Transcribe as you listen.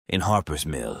In Harper's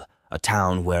Mill, a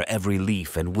town where every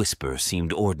leaf and whisper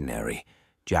seemed ordinary,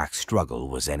 Jack's struggle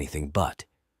was anything but.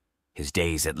 His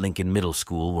days at Lincoln Middle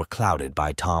School were clouded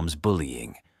by Tom's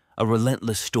bullying, a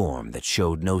relentless storm that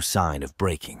showed no sign of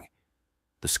breaking.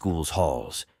 The school's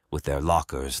halls, with their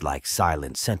lockers like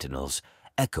silent sentinels,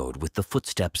 echoed with the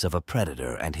footsteps of a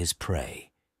predator and his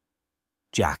prey.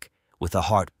 Jack, with a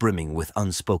heart brimming with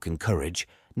unspoken courage,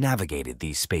 navigated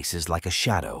these spaces like a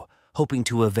shadow, hoping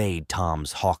to evade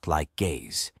Tom's hawk-like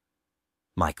gaze.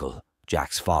 Michael,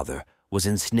 Jack's father, was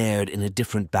ensnared in a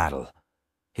different battle.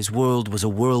 His world was a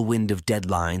whirlwind of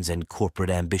deadlines and corporate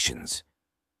ambitions.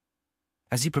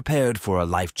 As he prepared for a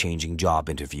life-changing job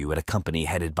interview at a company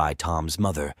headed by Tom's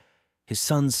mother, his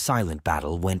son's silent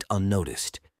battle went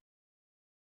unnoticed.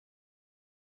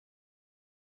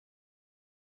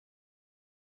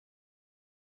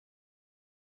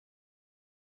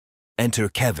 Enter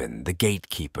Kevin, the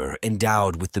Gatekeeper,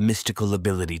 endowed with the mystical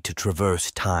ability to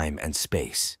traverse time and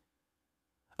space.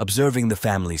 Observing the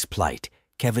family's plight,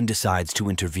 Kevin decides to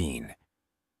intervene.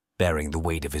 Bearing the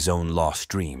weight of his own lost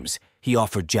dreams, he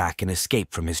offered Jack an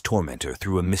escape from his tormentor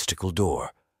through a mystical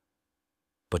door.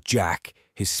 But Jack,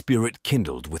 his spirit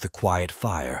kindled with a quiet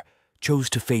fire, chose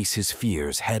to face his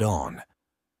fears head-on.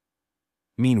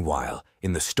 Meanwhile,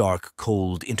 in the stark,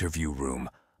 cold interview room,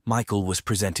 Michael was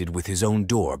presented with his own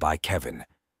door by Kevin.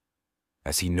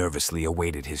 As he nervously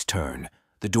awaited his turn,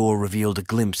 the door revealed a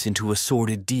glimpse into a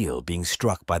sordid deal being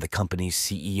struck by the company's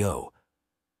CEO,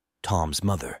 Tom's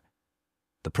mother.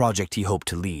 The project he hoped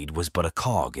to lead was but a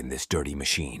cog in this dirty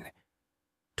machine.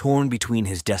 Torn between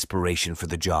his desperation for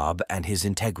the job and his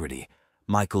integrity,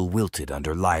 Michael wilted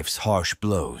under life's harsh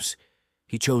blows.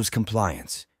 He chose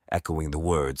compliance, echoing the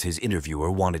words his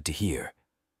interviewer wanted to hear.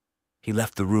 He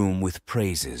left the room with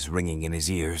praises ringing in his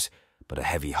ears, but a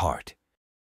heavy heart.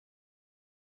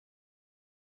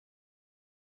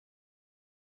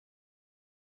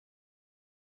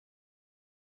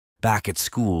 Back at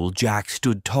school, Jack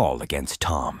stood tall against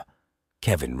Tom.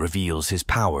 Kevin reveals his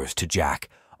powers to Jack,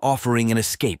 offering an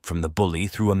escape from the bully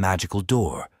through a magical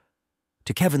door.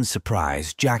 To Kevin's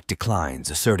surprise, Jack declines,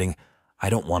 asserting,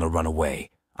 "I don't want to run away.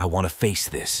 I want to face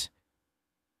this."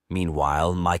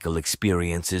 Meanwhile, Michael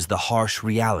experiences the harsh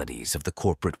realities of the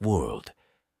corporate world.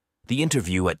 The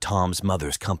interview at Tom's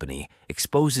mother's company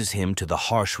exposes him to the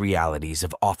harsh realities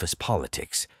of office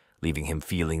politics, leaving him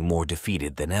feeling more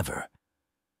defeated than ever.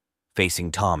 Facing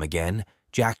Tom again,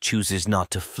 Jack chooses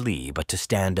not to flee but to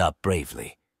stand up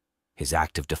bravely. His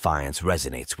act of defiance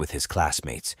resonates with his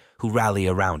classmates, who rally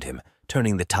around him,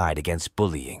 turning the tide against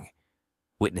bullying.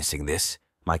 Witnessing this,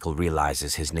 Michael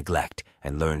realizes his neglect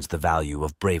and learns the value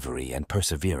of bravery and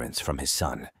perseverance from his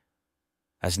son.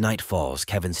 As night falls,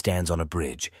 Kevin stands on a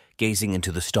bridge, gazing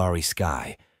into the starry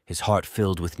sky, his heart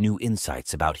filled with new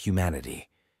insights about humanity.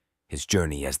 His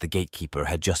journey as the Gatekeeper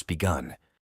had just begun.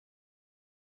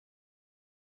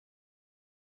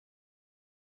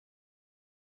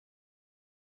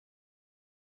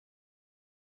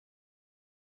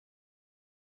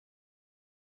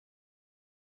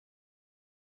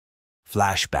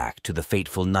 Flashback to the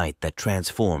fateful night that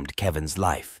transformed Kevin's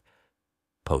life.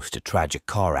 Post a tragic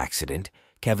car accident,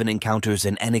 Kevin encounters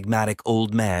an enigmatic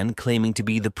old man claiming to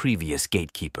be the previous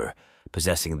Gatekeeper,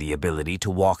 possessing the ability to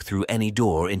walk through any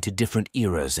door into different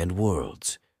eras and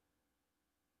worlds.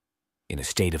 In a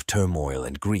state of turmoil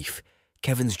and grief,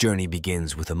 Kevin's journey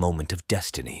begins with a moment of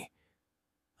destiny.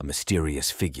 A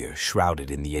mysterious figure shrouded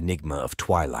in the enigma of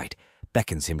twilight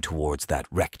beckons him towards that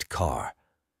wrecked car.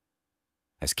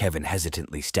 As Kevin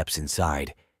hesitantly steps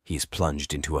inside, he is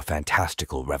plunged into a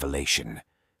fantastical revelation.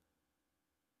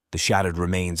 The shattered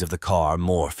remains of the car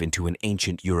morph into an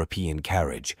ancient European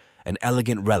carriage, an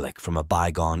elegant relic from a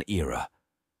bygone era.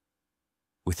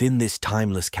 Within this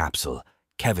timeless capsule,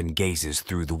 Kevin gazes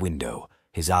through the window,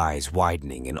 his eyes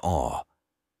widening in awe.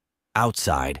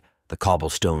 Outside, the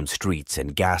cobblestone streets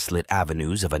and gaslit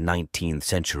avenues of a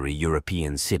 19th-century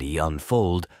European city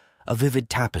unfold, a vivid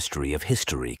tapestry of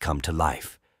history come to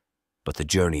life. But the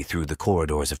journey through the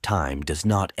corridors of time does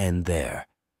not end there.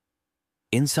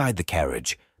 Inside the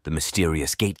carriage, the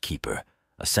mysterious Gatekeeper,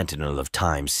 a sentinel of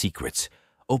time's secrets,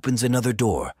 opens another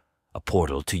door, a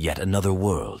portal to yet another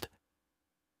world.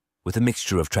 With a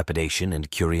mixture of trepidation and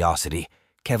curiosity,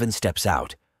 Kevin steps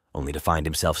out, only to find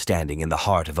himself standing in the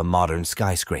heart of a modern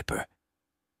skyscraper.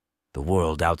 The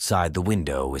world outside the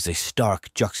window is a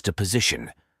stark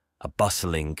juxtaposition, a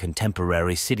bustling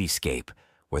contemporary cityscape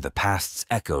where the past's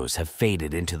echoes have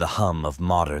faded into the hum of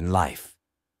modern life.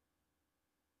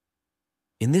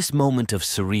 In this moment of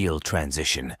surreal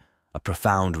transition, a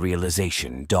profound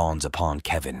realization dawns upon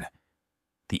Kevin.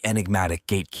 the enigmatic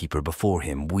gatekeeper before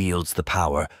him wields the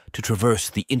power to traverse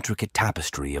the intricate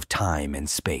tapestry of time and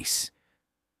space.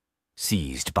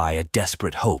 Seized by a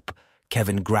desperate hope,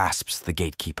 Kevin grasps the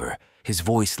gatekeeper, his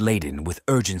voice laden with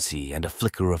urgency and a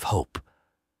flicker of hope.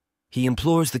 He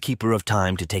implores the Keeper of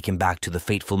Time to take him back to the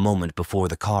fateful moment before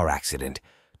the car accident,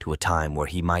 to a time where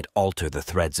he might alter the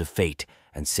threads of fate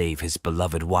and save his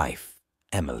beloved wife,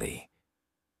 Emily.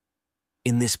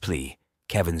 In this plea,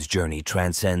 Kevin's journey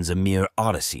transcends a mere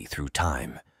odyssey through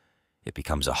time. It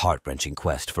becomes a heart-wrenching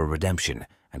quest for redemption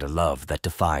and a love that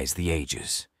defies the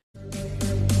ages.